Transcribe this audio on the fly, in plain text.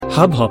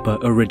Hubhopper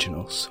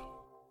Originals.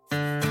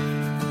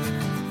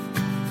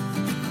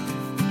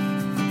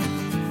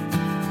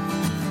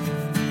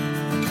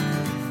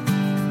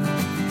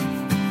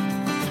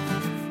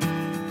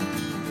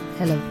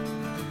 Hello,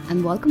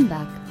 and welcome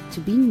back to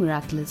Being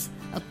Miraculous,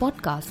 a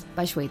podcast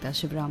by Shweta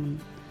Shivraman.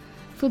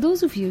 For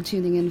those of you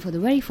tuning in for the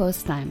very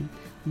first time,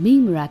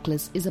 Being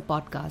Miraculous is a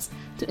podcast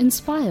to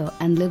inspire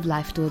and live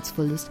life to its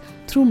fullest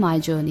through my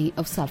journey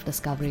of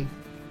self-discovery.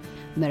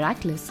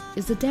 Miraculous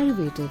is the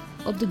derivative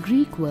of the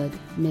Greek word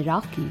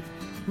meraki,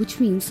 which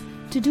means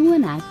to do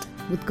an act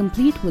with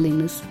complete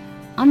willingness,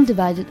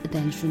 undivided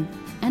attention,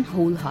 and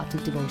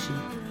wholehearted devotion.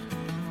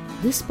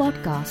 This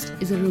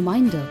podcast is a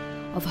reminder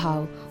of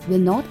how we're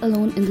not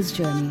alone in this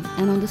journey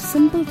and on the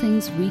simple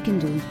things we can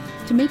do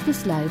to make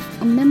this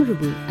life a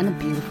memorable and a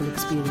beautiful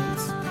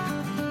experience.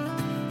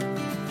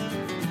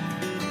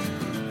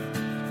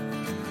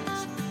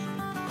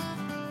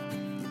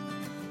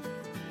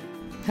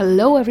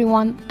 Hello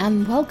everyone,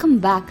 and welcome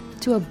back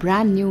to a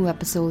brand new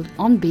episode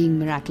on Being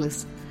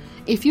Miraculous.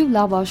 If you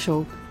love our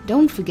show,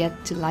 don't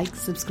forget to like,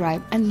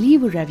 subscribe and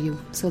leave a review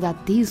so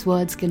that these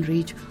words can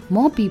reach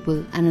more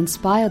people and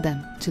inspire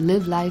them to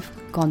live life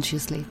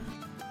consciously.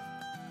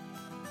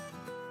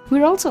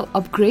 We're also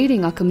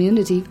upgrading our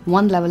community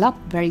one level up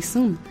very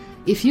soon.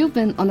 If you've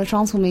been on a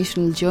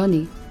transformational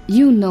journey,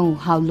 you know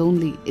how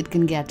lonely it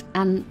can get,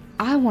 and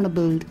I want to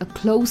build a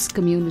close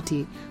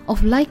community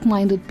of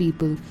like-minded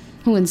people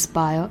who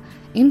inspire,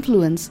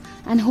 influence,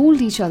 and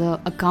hold each other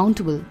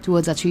accountable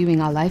towards achieving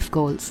our life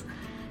goals.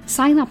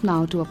 Sign up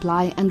now to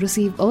apply and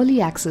receive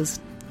early access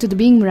to the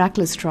Being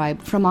Miraculous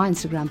tribe from our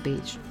Instagram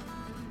page.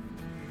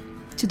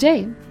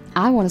 Today,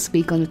 I want to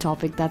speak on a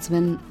topic that's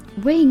been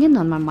weighing in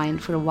on my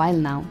mind for a while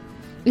now.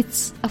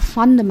 It's a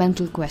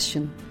fundamental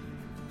question.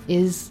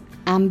 Is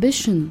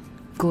ambition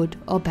good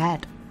or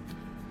bad?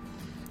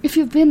 If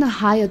you've been a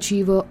high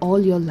achiever all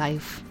your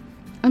life,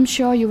 I'm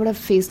sure you would have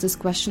faced this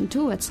question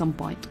too at some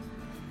point.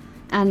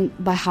 And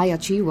by high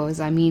achievers,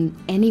 I mean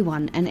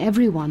anyone and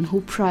everyone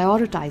who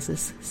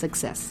prioritizes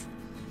success.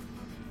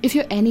 If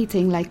you're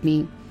anything like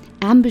me,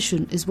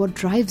 ambition is what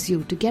drives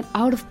you to get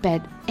out of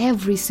bed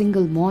every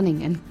single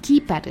morning and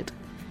keep at it.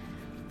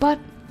 But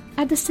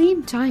at the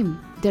same time,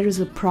 there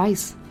is a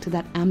price to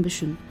that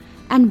ambition.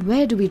 And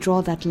where do we draw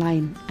that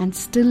line and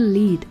still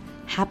lead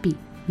happy,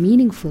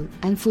 meaningful,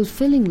 and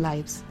fulfilling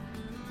lives?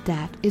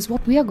 That is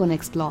what we are going to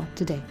explore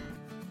today.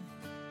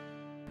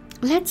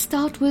 Let's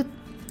start with,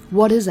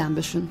 what is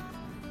ambition?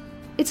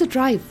 It's a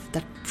drive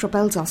that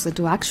propels us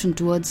into action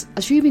towards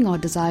achieving our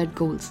desired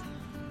goals,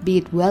 be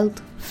it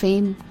wealth,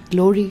 fame,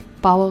 glory,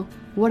 power,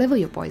 whatever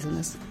your poison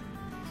is.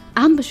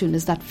 Ambition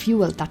is that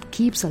fuel that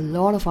keeps a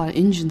lot of our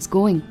engines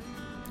going.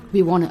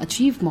 We want to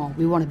achieve more,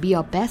 we want to be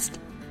our best.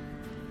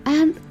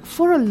 And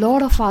for a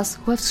lot of us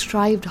who have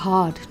strived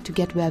hard to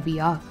get where we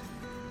are,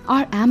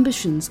 our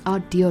ambitions are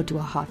dear to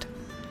our heart.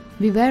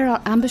 We wear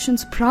our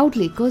ambitions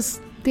proudly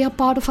because they are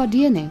part of our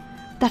DNA.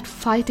 That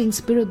fighting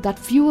spirit that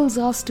fuels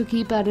us to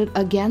keep at it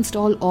against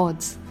all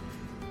odds.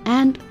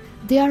 And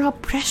they are our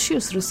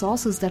precious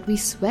resources that we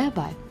swear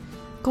by.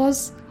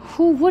 Because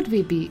who would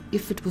we be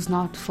if it was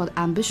not for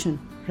ambition,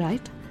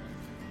 right?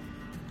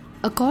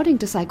 According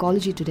to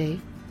Psychology Today,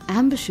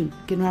 ambition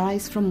can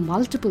arise from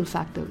multiple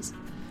factors.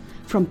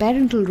 From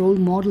parental role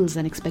models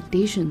and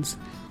expectations,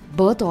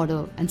 birth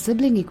order and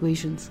sibling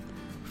equations,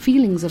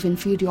 feelings of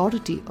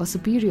inferiority or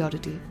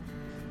superiority,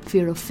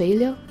 fear of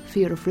failure,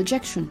 fear of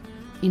rejection,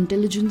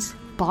 intelligence,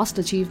 past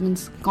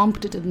achievements,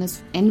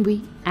 competitiveness,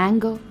 envy,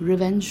 anger,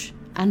 revenge,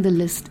 and the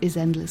list is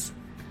endless.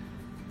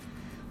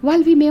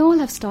 While we may all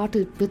have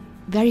started with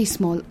very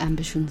small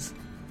ambitions,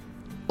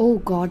 oh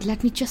God,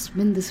 let me just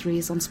win this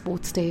race on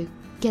sports day,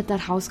 get that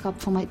house cup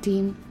for my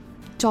team,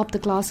 top the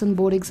class in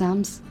board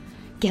exams,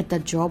 get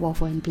that job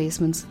offer in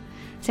placements,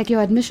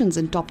 secure admissions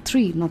in top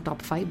 3, not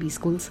top 5 B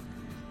schools,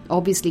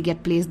 obviously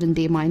get placed in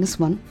day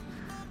 -1,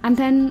 and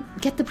then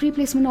get the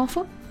pre-placement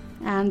offer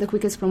and the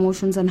quickest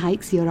promotions and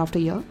hikes year after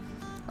year.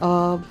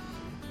 A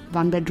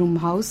 1-bedroom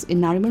house in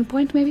Nariman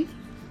Point maybe?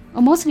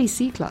 A Mercedes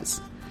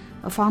C-Class?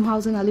 A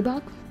farmhouse in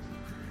Alibag?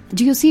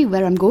 Do you see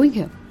where I'm going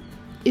here?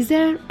 Is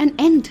there an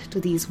end to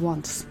these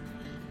wants?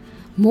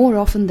 More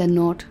often than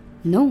not,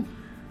 no.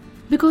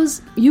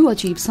 Because you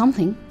achieve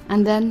something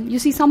and then you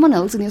see someone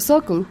else in your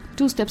circle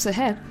 2 steps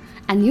ahead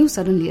and you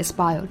suddenly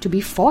aspire to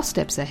be 4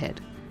 steps ahead.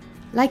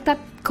 Like that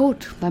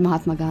quote by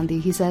Mahatma Gandhi,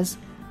 he says,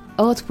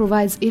 "Earth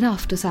provides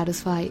enough to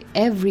satisfy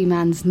every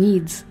man's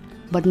needs,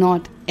 but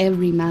not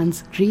every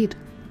man's greed."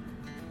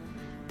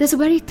 There's a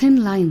very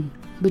thin line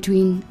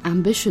between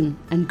ambition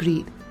and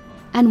greed,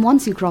 and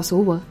once you cross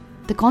over,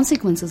 the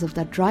consequences of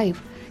that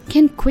drive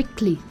can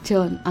quickly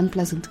turn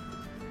unpleasant.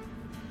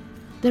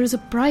 There is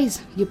a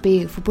price you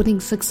pay for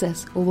putting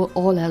success over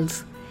all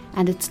else,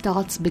 and it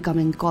starts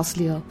becoming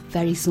costlier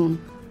very soon.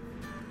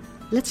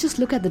 Let's just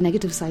look at the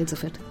negative sides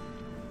of it.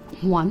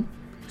 1.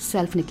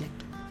 Self-neglect.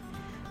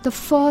 The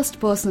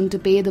first person to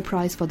pay the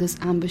price for this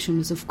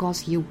ambition is of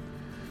course you.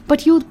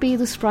 But you'll pay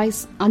this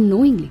price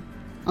unknowingly,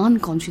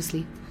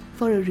 unconsciously,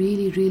 for a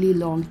really, really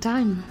long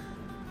time.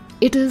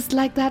 It is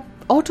like that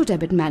auto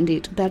debit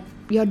mandate that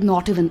you're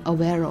not even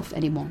aware of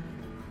anymore.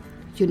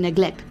 You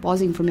neglect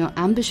pausing from your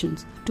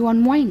ambitions to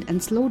unwind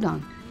and slow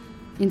down.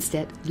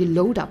 Instead, you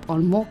load up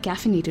on more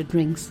caffeinated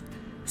drinks,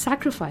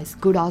 sacrifice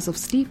good hours of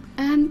sleep,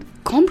 and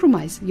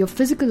compromise your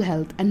physical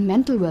health and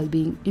mental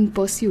well-being in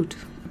pursuit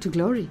to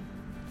glory.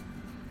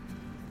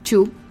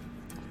 2.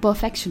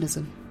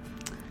 Perfectionism.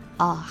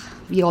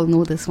 We all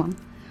know this one.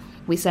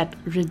 We set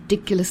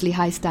ridiculously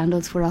high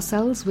standards for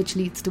ourselves, which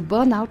leads to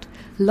burnout,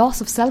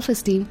 loss of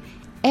self-esteem,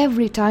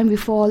 every time we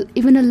fall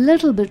even a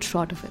little bit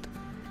short of it.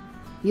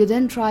 You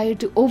then try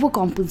to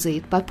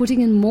overcompensate by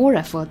putting in more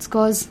efforts,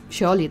 cause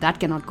surely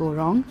that cannot go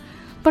wrong.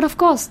 But of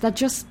course, that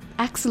just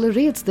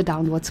accelerates the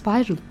downward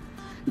spiral.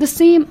 The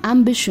same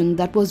ambition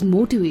that was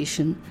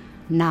motivation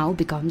now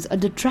becomes a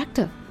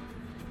detractor.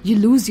 You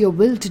lose your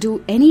will to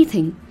do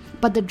anything,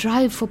 but the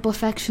drive for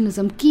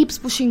perfectionism keeps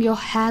pushing your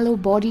hollow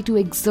body to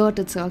exert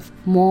itself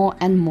more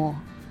and more.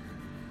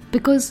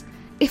 Because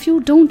if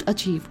you don't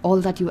achieve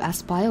all that you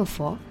aspire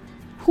for,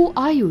 who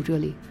are you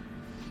really?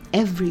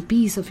 Every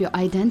piece of your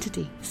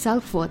identity,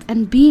 self-worth,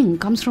 and being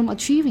comes from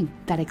achieving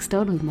that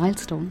external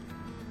milestone.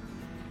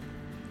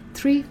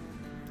 3.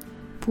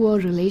 Poor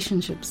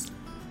relationships.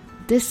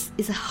 This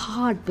is a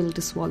hard pill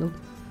to swallow,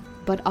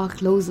 but our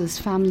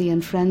closest family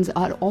and friends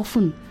are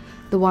often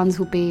the ones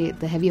who pay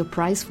the heavier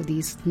price for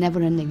these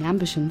never-ending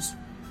ambitions.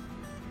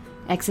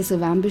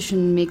 Excessive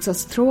ambition makes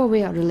us throw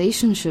away our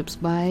relationships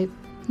by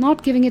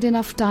not giving it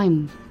enough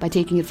time, by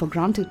taking it for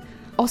granted,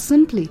 or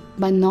simply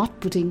by not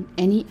putting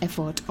any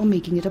effort or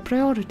making it a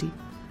priority.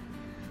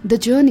 The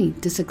journey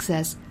to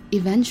success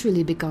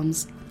eventually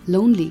becomes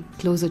lonely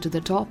closer to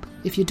the top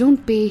if you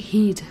don't pay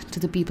heed to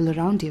the people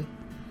around you.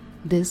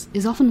 This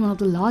is often one of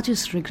the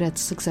largest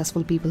regrets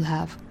successful people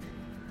have.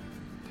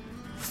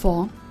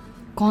 4.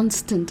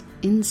 Constant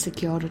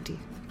insecurity.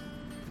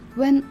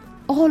 When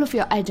all of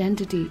your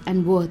identity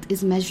and worth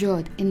is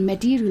measured in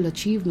material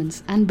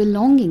achievements and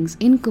belongings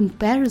in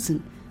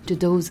comparison to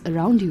those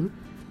around you,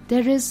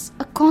 there is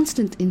a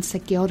constant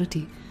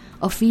insecurity,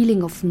 a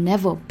feeling of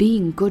never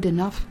being good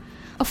enough,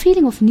 a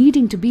feeling of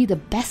needing to be the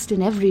best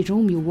in every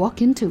room you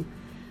walk into,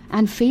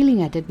 and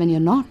failing at it when you're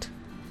not.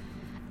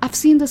 I've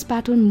seen this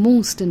pattern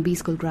most in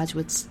B-School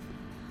graduates.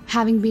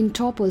 Having been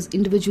toppers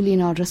individually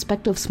in our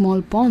respective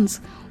small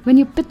ponds, when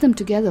you pit them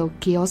together,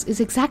 chaos is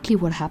exactly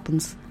what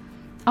happens.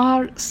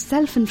 Our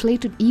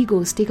self-inflated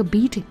egos take a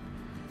beating.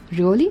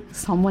 Really?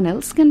 Someone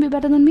else can be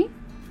better than me?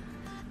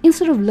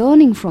 Instead of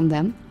learning from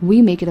them,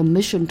 we make it a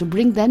mission to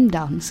bring them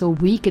down so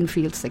we can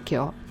feel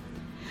secure.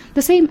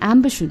 The same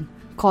ambition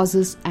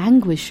causes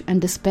anguish and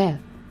despair,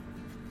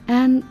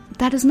 and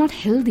that is not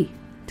healthy,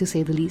 to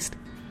say the least.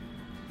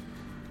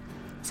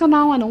 So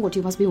now I know what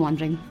you must be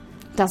wondering.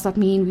 Does that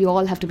mean we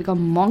all have to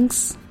become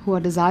monks who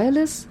are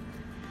desireless?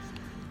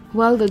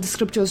 Well, the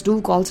scriptures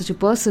do call such a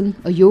person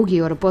a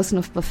yogi or a person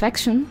of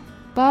perfection,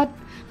 but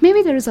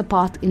maybe there is a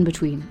path in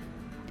between.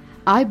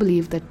 I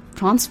believe that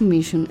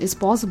transformation is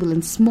possible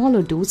in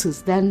smaller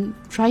doses than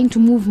trying to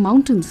move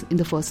mountains in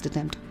the first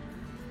attempt.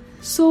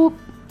 So,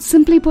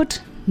 simply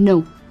put,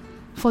 no.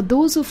 For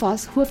those of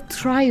us who have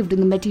thrived in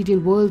the material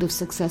world of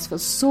success for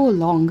so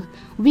long,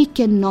 we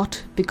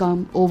cannot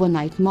become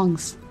overnight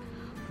monks.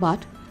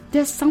 But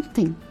there's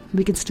something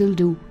we can still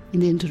do in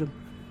the interim.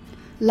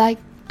 Like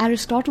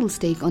Aristotle's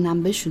take on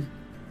ambition.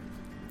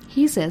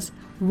 He says,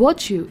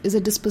 virtue is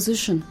a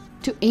disposition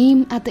to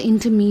aim at the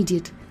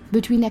intermediate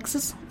between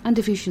excess and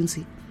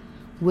deficiency,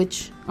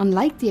 which,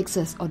 unlike the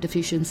excess or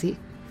deficiency,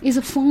 is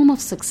a form of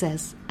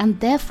success and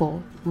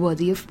therefore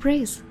worthy of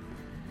praise.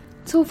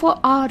 So for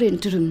our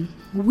interim,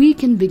 we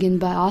can begin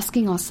by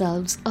asking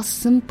ourselves a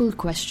simple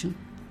question.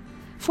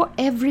 For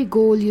every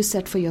goal you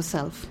set for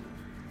yourself,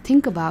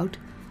 think about,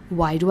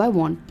 why do I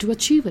want to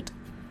achieve it?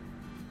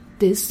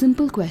 This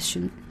simple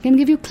question can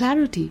give you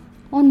clarity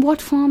on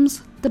what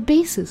forms the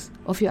basis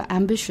of your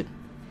ambition.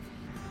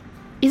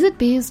 Is it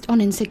based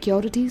on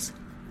insecurities?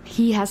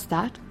 He has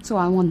that, so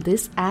I want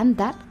this and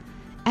that.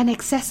 An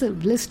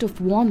excessive list of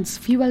wants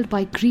fueled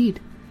by greed?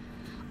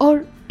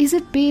 Or is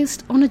it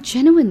based on a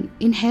genuine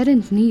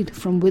inherent need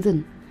from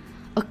within?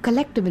 A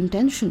collective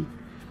intention?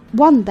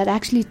 One that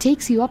actually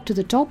takes you up to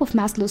the top of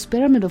Maslow's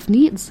pyramid of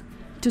needs,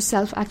 to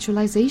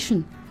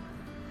self-actualization.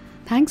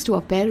 Thanks to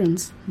our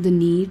parents, the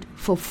need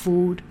for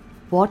food,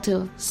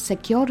 water,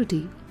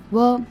 security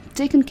were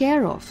taken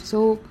care of,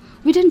 so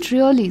we didn't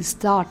really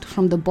start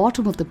from the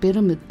bottom of the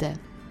pyramid there.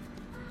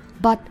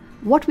 But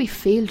what we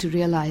fail to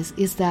realize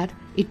is that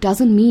it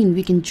doesn't mean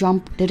we can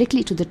jump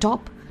directly to the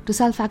top to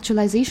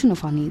self-actualization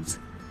of our needs.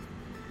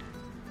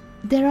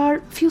 There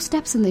are few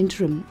steps in the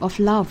interim of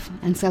love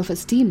and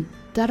self-esteem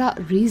that are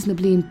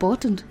reasonably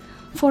important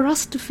for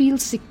us to feel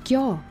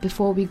secure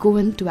before we go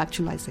into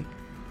actualizing.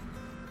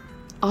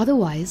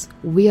 Otherwise,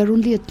 we are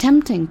only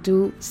attempting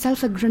to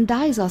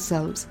self-aggrandize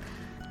ourselves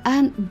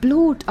and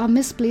bloat our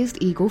misplaced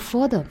ego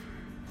further.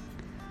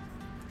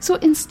 So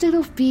instead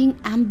of being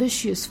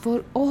ambitious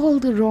for all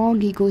the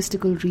wrong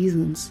egoistical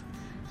reasons,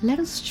 let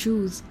us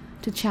choose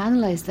to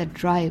channelize that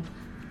drive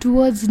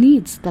towards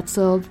needs that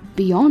serve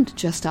beyond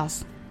just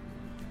us.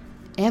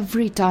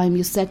 Every time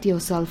you set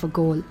yourself a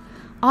goal,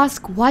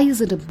 ask why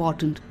is it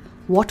important?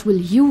 What will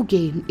you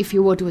gain if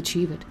you were to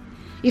achieve it?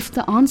 If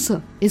the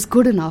answer is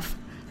good enough,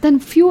 then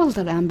fuel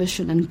that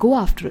ambition and go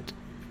after it.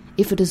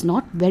 If it is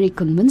not very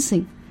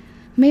convincing,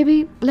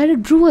 maybe let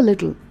it brew a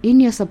little in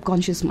your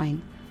subconscious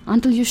mind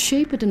until you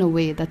shape it in a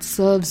way that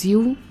serves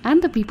you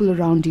and the people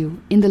around you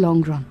in the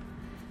long run.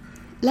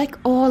 Like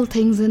all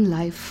things in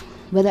life,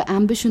 whether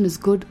ambition is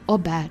good or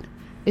bad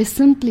is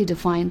simply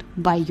defined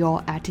by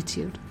your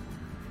attitude.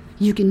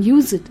 You can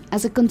use it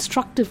as a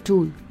constructive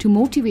tool to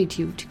motivate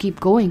you to keep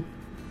going,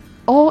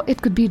 or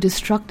it could be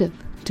destructive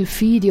to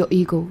feed your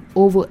ego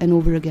over and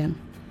over again.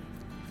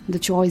 The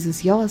choice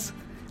is yours,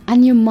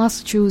 and you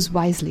must choose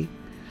wisely,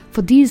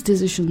 for these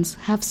decisions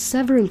have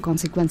several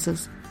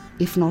consequences,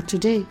 if not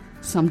today,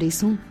 someday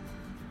soon.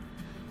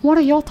 What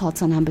are your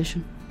thoughts on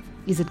ambition?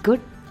 Is it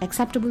good,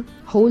 acceptable,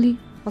 holy,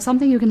 or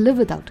something you can live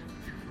without?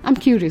 I'm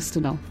curious to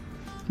know.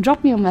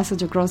 Drop me a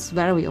message across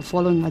wherever you're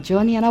following my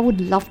journey, and I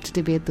would love to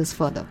debate this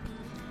further.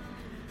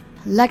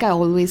 Like I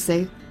always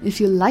say,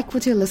 if you like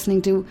what you're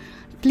listening to,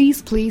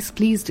 please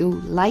do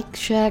like,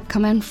 share,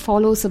 comment,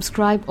 follow,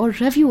 subscribe, or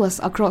review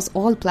us across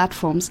all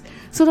platforms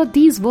so that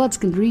these words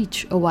can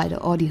reach a wider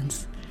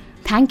audience.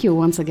 Thank you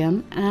once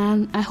again,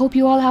 and I hope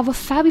you all have a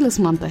fabulous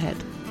month ahead.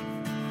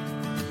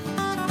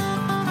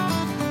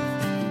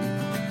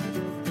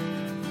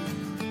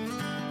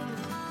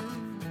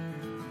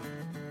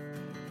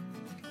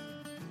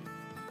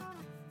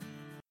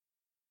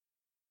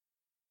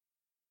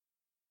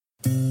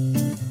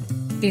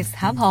 इस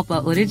hub hopper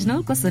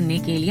original को सुनने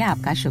के लिए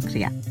आपका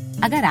शुक्रिया।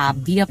 अगर आप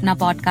भी अपना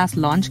पॉडकास्ट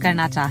लॉन्च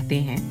करना चाहते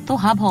हैं, तो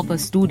हब हॉपर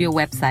स्टूडियो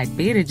वेबसाइट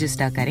पे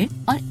रजिस्टर करें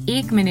और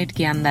 1 मिनट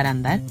के अंदर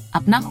अंदर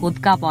अपना खुद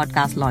का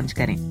पॉडकास्ट लॉन्च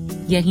करें।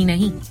 यही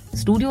नहीं,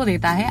 स्टूडियो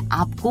देता है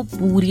आपको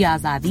पूरी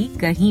आजादी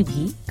कहीं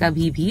भी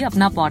कभी भी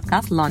अपना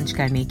पॉडकास्ट लॉन्च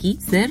करने की,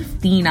 सिर्फ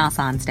 3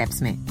 आसान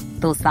स्टेप्स में।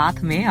 तो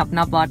साथ में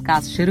अपना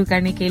पॉडकास्ट शुरू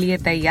करने के लिए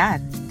तैयार?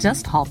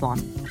 Just hop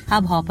on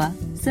hub hopper,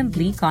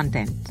 simply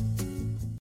content.